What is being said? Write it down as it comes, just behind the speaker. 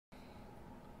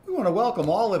We want to welcome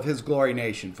all of His Glory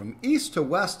Nation from east to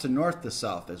west to north to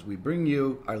south as we bring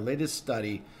you our latest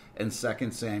study in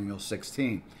 2 Samuel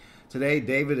 16. Today,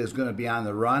 David is going to be on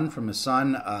the run from his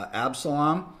son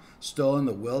Absalom, still in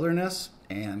the wilderness,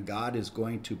 and God is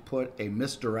going to put a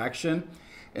misdirection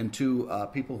into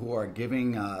people who are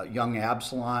giving young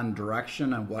Absalom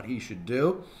direction on what he should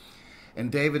do. And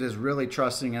David is really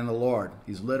trusting in the Lord.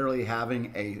 He's literally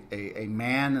having a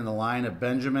man in the line of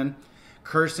Benjamin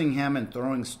cursing him and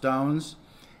throwing stones.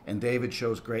 And David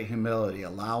shows great humility,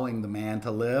 allowing the man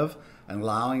to live and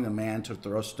allowing the man to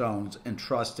throw stones and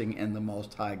trusting in the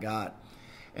Most High God.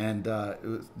 And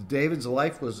David's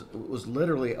life was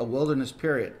literally a wilderness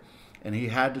period. And he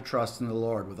had to trust in the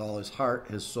Lord with all his heart,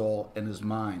 his soul, and his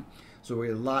mind. So we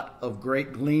have a lot of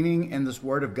great gleaning in this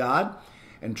Word of God,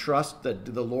 and trust that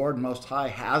the Lord Most High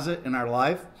has it in our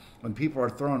life. When people are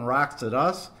throwing rocks at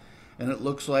us and it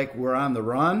looks like we're on the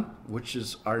run, which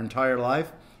is our entire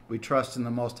life, we trust in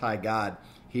the Most High God.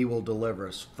 He will deliver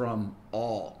us from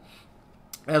all.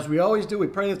 As we always do, we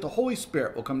pray that the Holy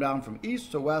Spirit will come down from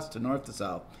east to west to north to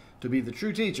south to be the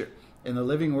true teacher in the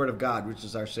living Word of God, which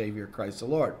is our Savior, Christ the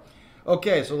Lord.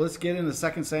 Okay, so let's get into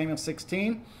 2 Samuel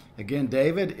 16. Again,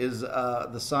 David is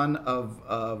the son of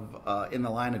in the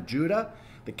line of Judah,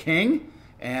 the king,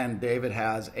 and David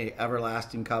has an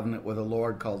everlasting covenant with the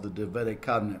Lord called the Davidic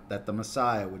covenant, that the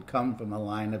Messiah would come from the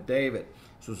line of David.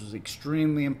 So this is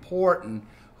extremely important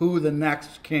who the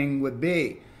next king would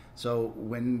be. So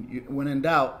when in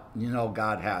doubt, you know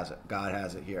God has it. God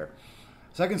has it here.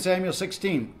 2 Samuel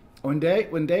 16. When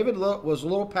David was a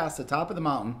little past the top of the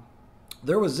mountain,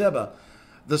 there was Ziba,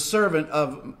 the servant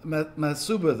of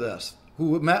Mephibosheth,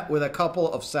 who met with a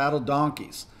couple of saddled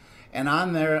donkeys. And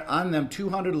on them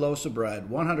 200 loaves of bread,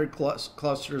 100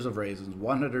 clusters of raisins,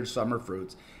 100 summer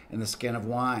fruits, and the skin of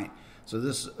wine. So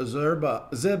this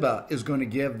Ziba is going to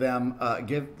give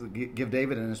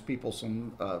David and his people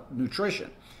some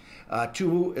nutrition.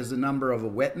 2 is the number of a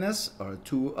witness, or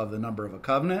 2 of the number of a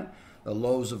covenant. The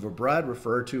loaves of bread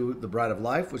refer to the bread of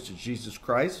life, which is Jesus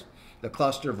Christ. The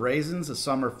cluster of raisins, the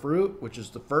summer fruit, which is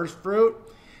the first fruit,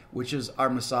 which is our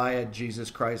Messiah,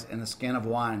 Jesus Christ, and the skin of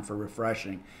wine for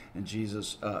refreshing. And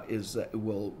Jesus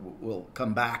will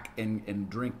come back and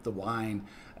drink the wine,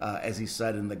 as he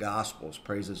said in the Gospels.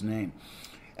 Praise his name.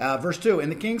 Verse 2,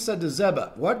 and the king said to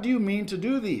Ziba, what do you mean to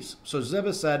do these? So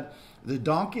Ziba said, the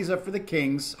donkeys are for the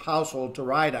king's household to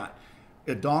ride on.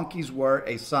 The donkeys were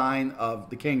a sign of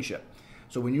the kingship.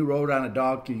 So when you rode on a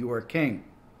donkey, you were a king.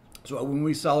 So when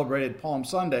we celebrated Palm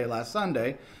Sunday last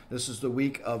Sunday, this is the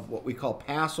week of what we call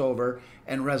Passover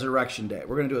and Resurrection Day.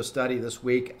 We're going to do a study this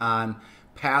week on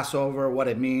Passover, what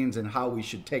it means, and how we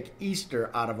should take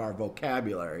Easter out of our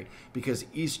vocabulary, because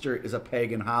Easter is a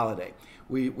pagan holiday.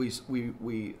 We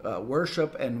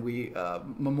worship and we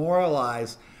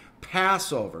memorialize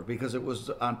Passover, because it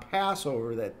was on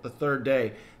Passover, that the third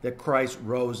day, that Christ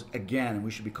rose again. And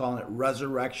we should be calling it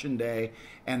Resurrection Day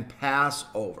and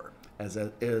Passover, as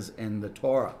it is in the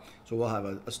Torah. So we'll have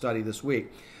a study this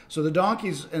week. So the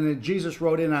donkeys, and Jesus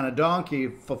rode in on a donkey,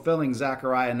 fulfilling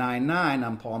Zechariah 9:9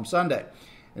 on Palm Sunday.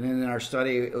 And in our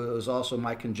study, it was also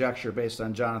my conjecture based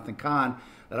on Jonathan Kahn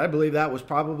that I believe that was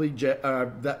probably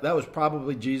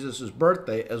Jesus'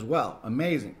 birthday as well.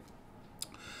 Amazing.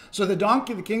 So the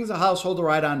donkey, the king's household to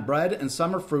ride on, bread and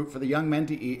summer fruit for the young men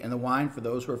to eat, and the wine for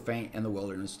those who are faint in the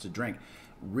wilderness to drink.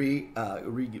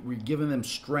 Giving them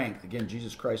strength. Again,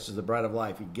 Jesus Christ is the bread of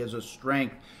life. He gives us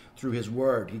strength through his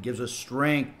word. He gives us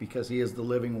strength because he is the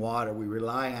living water. We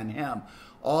rely on him.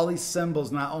 All these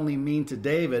symbols not only mean to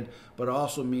David, but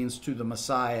also means to the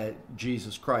Messiah,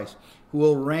 Jesus Christ, who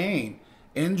will reign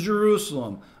in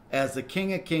Jerusalem as the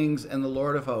King of Kings and the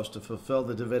Lord of Hosts to fulfill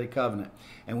the Davidic covenant.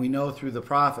 And we know through the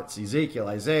prophets, Ezekiel,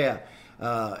 Isaiah,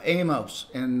 Amos,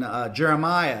 and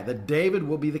Jeremiah, that David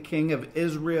will be the king of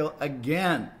Israel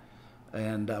again.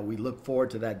 And we look forward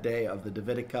to that day of the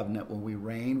Davidic covenant when we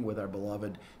reign with our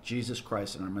beloved Jesus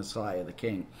Christ and our Messiah, the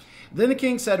King. Then the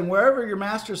king said, and wherever your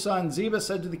master's son Ziba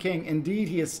said to the king, indeed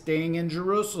he is staying in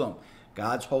Jerusalem,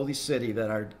 God's holy city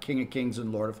that our King of Kings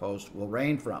and Lord of Hosts will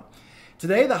reign from.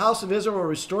 Today the house of Israel will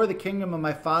restore the kingdom of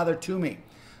my father to me.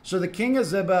 So the king of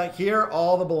Ziba, here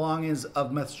all the belongings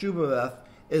of Mephibosheth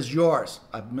is yours.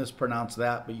 I've mispronounced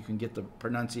that, but you can get the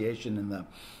pronunciation in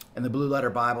the Blue Letter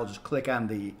Bible. Just click on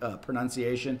the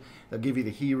pronunciation. They'll give you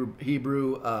the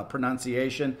Hebrew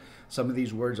pronunciation. Some of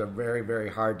these words are very, very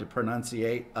hard to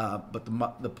pronunciate,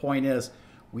 but the point is,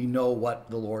 we know what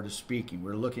the Lord is speaking.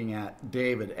 We're looking at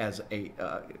David as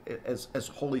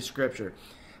Holy Scripture.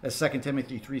 as 2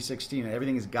 Timothy 3:16.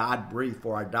 Everything is God-breathed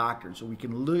for our doctrine. So we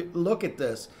can look at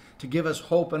this to give us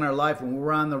hope in our life when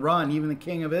we're on the run. Even the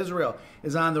king of Israel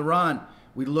is on the run.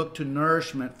 We look to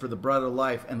nourishment for the bread of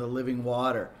life and the living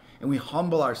water. And we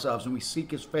humble ourselves and we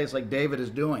seek his face like David is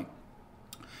doing.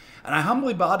 And I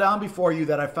humbly bow down before you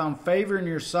that I found favor in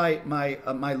your sight, my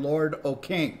Lord, O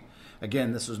King.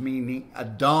 Again, this is meaning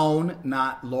Adon,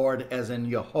 not Lord as in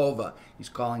Jehovah. He's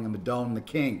calling him Adon the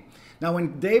king. Now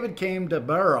when David came to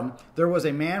Baram, there was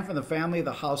a man from the family of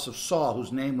the house of Saul,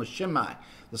 whose name was Shimei,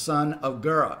 the son of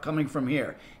Gera, coming from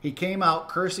here. He came out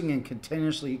cursing, and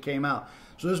continuously he came out.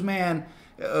 So this man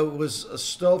was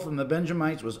still from the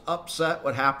Benjamites, was upset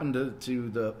what happened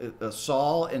to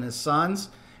Saul and his sons,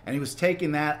 and he was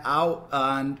taking that out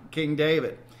on King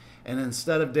David. And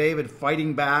instead of David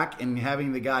fighting back and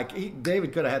having the guy,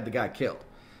 David could have had the guy killed.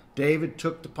 David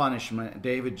took the punishment.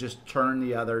 David just turned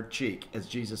the other cheek. As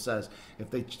Jesus says,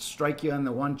 if they strike you on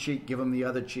the one cheek, give them the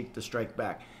other cheek to strike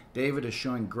back. David is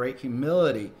showing great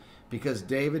humility because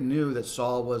David knew that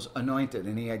Saul was anointed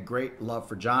and he had great love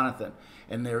for Jonathan.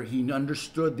 And there he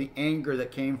understood the anger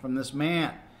that came from this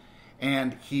man.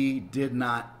 And he did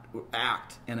not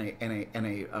act in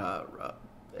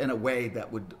a way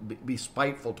that would be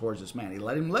spiteful towards this man. He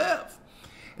let him live.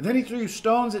 And then he threw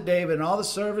stones at David, and all the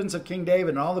servants of King David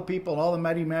and all the people and all the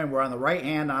mighty men were on the right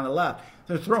hand and on the left.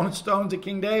 They're throwing stones at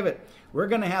King David. We're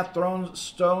going to have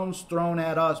stones thrown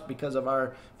at us because of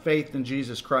our faith in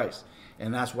Jesus Christ.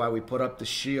 And that's why we put up the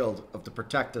shield to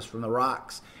protect us from the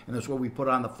rocks. And that's why we put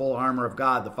on the full armor of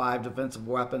God, the 5 defensive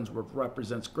weapons, which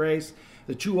represents grace,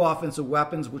 the 2 offensive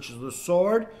weapons, which is the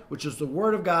sword, which is the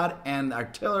word of God, and the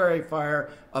artillery fire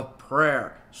of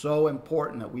prayer. So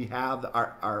important that we have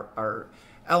our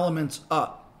elements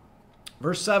up.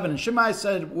 Verse 7, and Shimei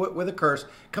said with a curse,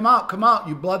 come out,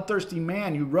 you bloodthirsty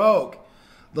man, you rogue.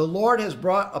 The Lord has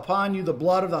brought upon you the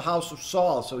blood of the house of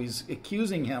Saul. So he's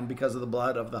accusing him because of the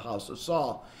blood of the house of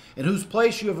Saul, in whose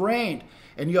place you have reigned.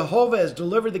 And Jehovah has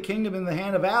delivered the kingdom in the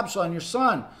hand of Absalom, your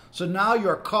son. So now you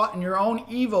are caught in your own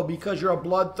evil because you're a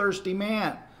bloodthirsty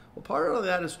man. Well, part of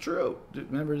that is true.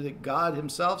 Remember that God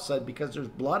himself said, because there's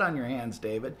blood on your hands,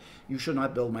 David, you should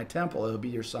not build my temple. It will be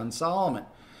your son Solomon.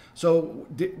 So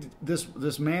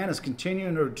this man is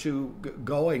continuing to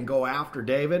go after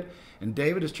David, and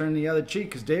David has turned the other cheek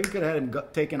because David could have had him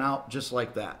taken out just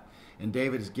like that. And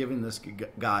David is giving this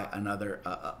guy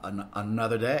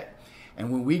another day.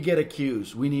 And when we get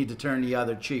accused, we need to turn the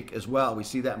other cheek as well. We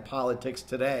see that in politics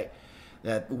today,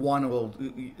 that one will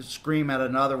scream at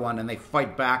another one and they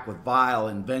fight back with vile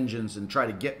and vengeance and try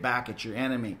to get back at your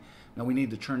enemy. Now we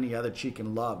need to turn the other cheek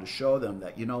in love to show them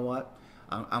that, you know what?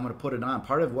 I'm going to put it on.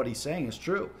 Part of what he's saying is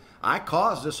true. I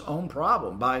caused this own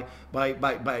problem by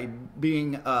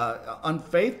being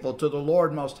unfaithful to the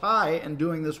Lord Most High and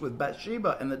doing this with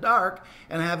Bathsheba in the dark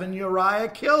and having Uriah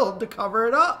killed to cover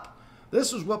it up.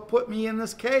 This is what put me in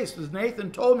this case. As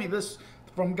Nathan told me this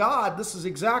from God, this is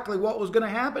exactly what was going to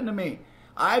happen to me.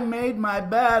 I made my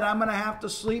bed. I'm going to have to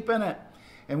sleep in it.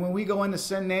 And when we go into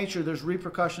sin nature, there's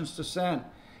repercussions to sin.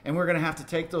 And we're going to have to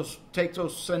take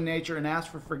those sin nature and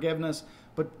ask for forgiveness,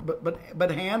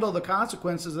 but handle the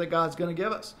consequences that God's going to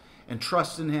give us and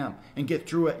trust in him and get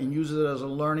through it and use it as a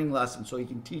learning lesson so he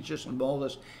can teach us and mold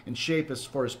us and shape us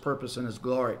for his purpose and his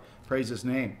glory. Praise his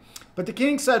name. But the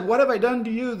king said, what have I done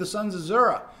to you, the sons of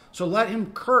Zerah? So let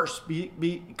him curse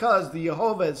because the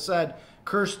Jehovah has said,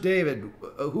 curse David,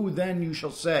 who then you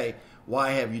shall say,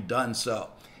 why have you done so?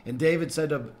 And David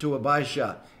said to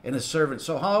Abishai and his servant,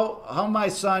 so how, my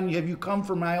son, have you come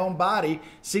for my own body,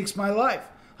 seeks my life?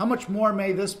 How much more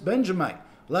may this Benjamite?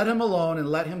 Let him alone and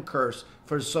let him curse,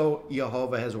 for so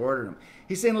Jehovah has ordered him.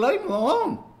 He's saying, let him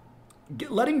alone.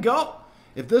 Let him go.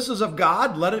 If this is of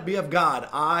God, let it be of God.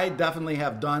 I definitely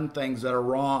have done things that are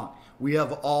wrong. We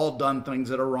have all done things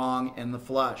that are wrong in the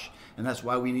flesh. And that's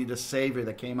why we need a Savior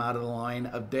that came out of the line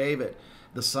of David,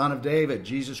 the Son of David,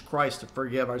 Jesus Christ, to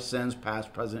forgive our sins,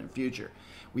 past, present, and future.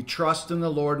 We trust in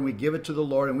the Lord and we give it to the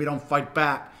Lord and we don't fight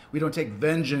back. We don't take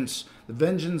vengeance. The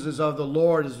vengeance is of the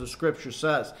Lord, as the scripture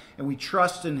says. And we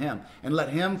trust in him and let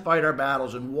him fight our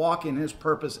battles and walk in his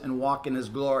purpose and walk in his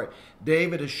glory.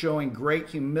 David is showing great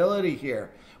humility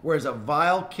here, whereas a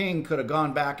vile king could have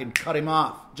gone back and cut him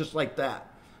off just like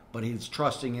that. But he's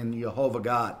trusting in Jehovah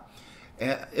God.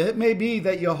 It may be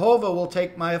that Jehovah will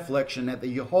take my affliction, that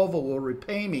the Jehovah will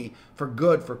repay me for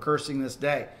good for cursing this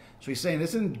day. So he's saying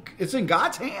it's in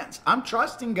God's hands. I'm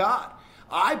trusting God.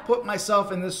 I put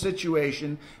myself in this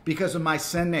situation because of my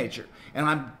sin nature,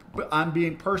 and I'm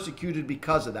being persecuted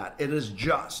because of that. It is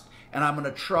just. and I'm going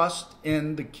to trust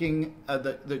in the king,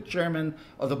 the chairman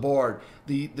of the board,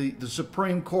 the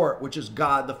Supreme Court, which is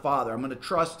God the Father. I'm going to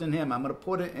trust in him. I'm going to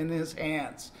put it in his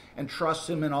hands and trust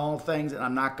him in all things, and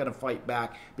I'm not going to fight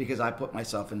back because I put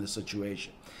myself in this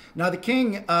situation. Now the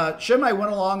king, Shimei,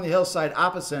 went along the hillside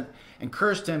opposite and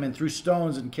cursed him and threw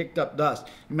stones and kicked up dust.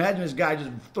 Imagine this guy just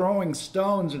throwing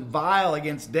stones and vile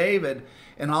against David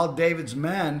and all David's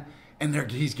men, and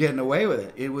he's getting away with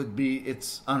it.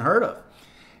 It's unheard of.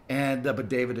 And but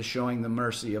David is showing the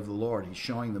mercy of the Lord. He's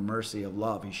showing the mercy of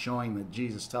love. He's showing that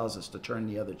Jesus tells us to turn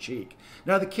the other cheek.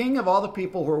 Now the king of all the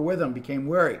people who were with him became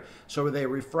weary, so they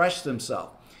refreshed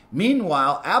themselves.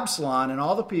 Meanwhile, Absalom and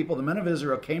all the people, the men of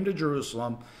Israel, came to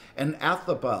Jerusalem, and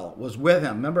Ahithophel was with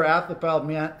him. Remember, Ahithophel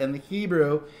meant in the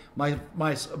Hebrew,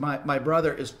 my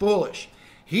brother is foolish.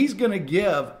 He's going to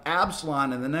give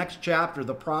Absalom in the next chapter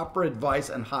the proper advice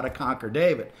on how to conquer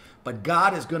David. But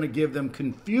God is going to give them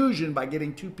confusion by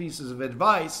getting two pieces of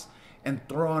advice and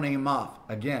throwing him off.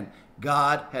 Again,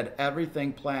 God had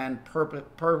everything planned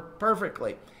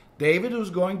perfectly. David was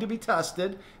going to be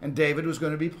tested, and David was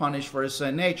going to be punished for his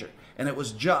sin nature. And it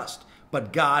was just.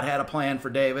 But God had a plan for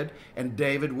David, and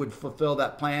David would fulfill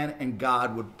that plan, and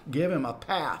God would give him a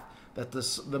path that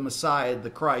the Messiah, the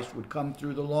Christ, would come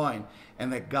through the loin,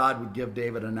 and that God would give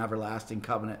David an everlasting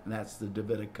covenant, and that's the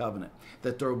Davidic covenant.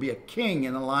 That there will be a king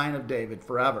in the line of David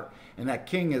forever, and that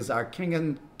king is our King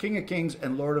of Kings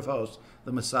and Lord of Hosts,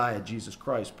 the Messiah, Jesus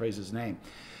Christ. Praise his name.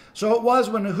 So it was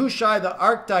when Hushai the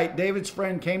Archite, David's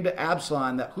friend, came to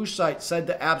Absalom, that Hushai said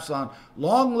to Absalom,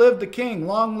 "Long live the king,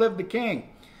 long live the king."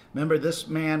 Remember, this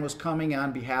man was coming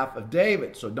on behalf of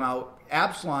David. So now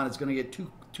Absalom is going to get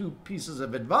two pieces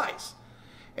of advice.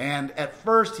 And at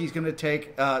first, he's going to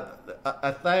take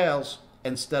Athaliah's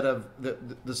instead of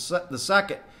the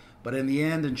second. But in the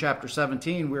end, in chapter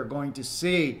 17, we're going to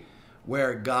see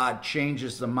where God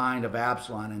changes the mind of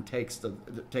Absalom and takes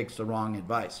the wrong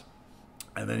advice.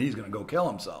 And then he's going to go kill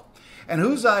himself. And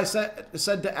Hushai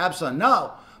said to Absalom,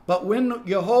 "No, but when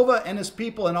Jehovah and his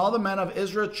people and all the men of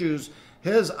Israel choose,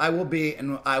 his I will be,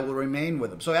 and I will remain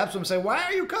with him." So Absalom said, "Why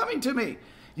are you coming to me?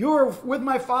 You were with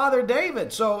my father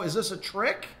David. So is this a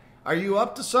trick? Are you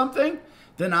up to something?"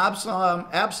 Then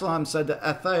Absalom said to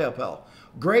Ahithophel,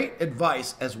 "Great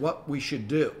advice as what we should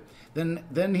do."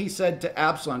 Then he said to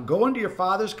Absalom, "Go into your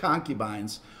father's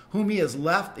concubines, whom he has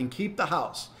left, and keep the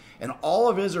house. And all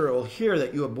of Israel will hear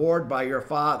that you abhorred by your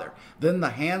father. Then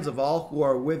the hands of all who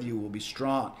are with you will be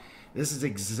strong." This is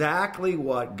exactly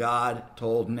what God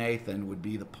told Nathan would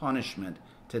be the punishment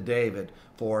to David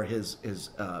for his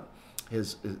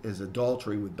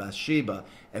adultery with Bathsheba,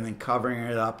 and then covering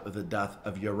it up with the death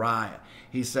of Uriah.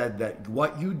 He said that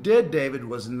what you did, David,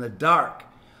 was in the dark,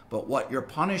 but what your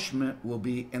punishment will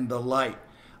be in the light.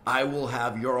 I will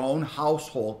have your own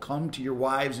household come to your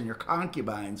wives and your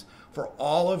concubines for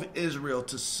all of Israel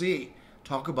to see.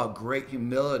 Talk about great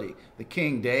humility. The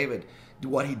king David,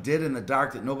 what he did in the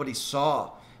dark that nobody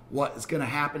saw, what is going to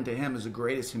happen to him is the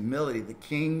greatest humility. The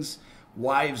king's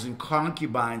wives and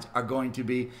concubines are going to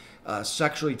be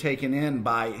sexually taken in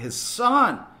by his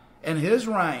son and his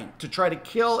reign to try to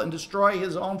kill and destroy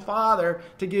his own father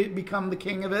to become the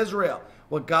king of Israel.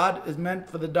 What God is meant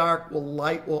for the dark,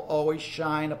 light will always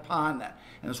shine upon that.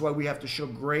 And that's why we have to show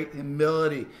great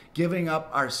humility, giving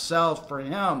up ourselves for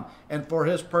him and for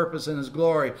his purpose and his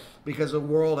glory, because the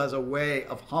world has a way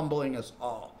of humbling us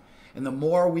all. And the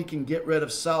more we can get rid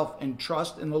of self and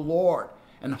trust in the Lord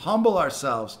and humble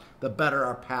ourselves, the better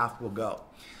our path will go.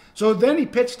 So then he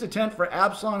pitched a tent for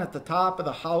Absalom at the top of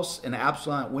the house, and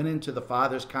Absalom went into the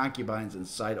father's concubines in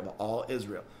sight of all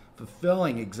Israel,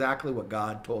 fulfilling exactly what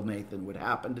God told Nathan would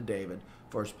happen to David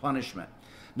for his punishment.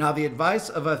 Now the advice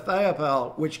of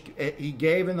Ahithophel, which he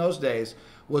gave in those days,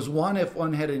 was one if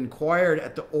one had inquired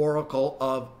at the oracle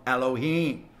of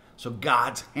Elohim. So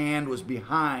God's hand was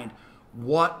behind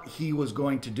what he was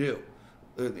going to do.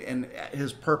 And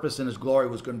his purpose and his glory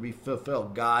was going to be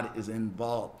fulfilled. God is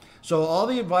involved. So all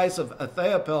the advice of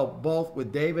Ahithophel, both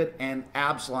with David and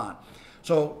Absalom.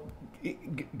 So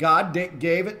God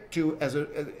gave it to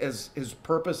as his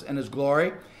purpose and his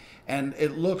glory. And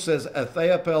it looks as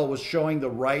Ahithophel was showing the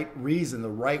right reason, the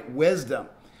right wisdom.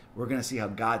 We're going to see how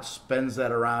God spins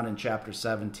that around in chapter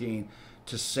 17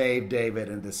 to save David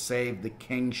and to save the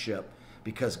kingship,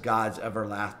 because God's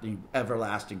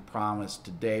everlasting promise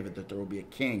to David that there will be a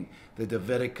king, the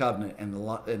Davidic covenant, and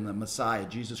the Messiah,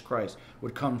 Jesus Christ,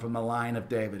 would come from the line of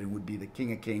David and would be the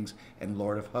King of Kings and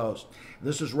Lord of Hosts.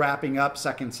 This is wrapping up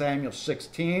 2 Samuel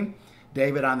 16.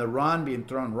 David on the run, being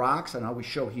thrown rocks, and how we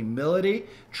show humility,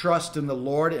 trust in the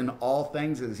Lord in all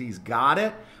things as he's got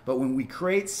it. But when we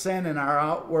create sin in our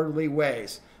outwardly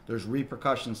ways, there's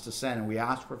repercussions to sin, and we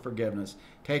ask for forgiveness,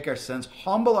 take our sins,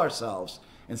 humble ourselves,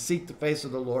 and seek the face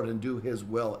of the Lord and do his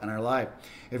will in our life.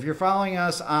 If you're following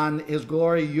us on His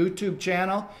Glory YouTube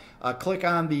channel, click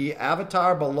on the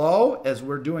avatar below, as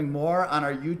we're doing more on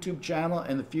our YouTube channel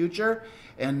in the future.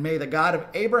 And may the God of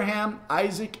Abraham,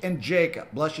 Isaac, and Jacob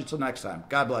bless you till next time.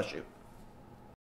 God bless you.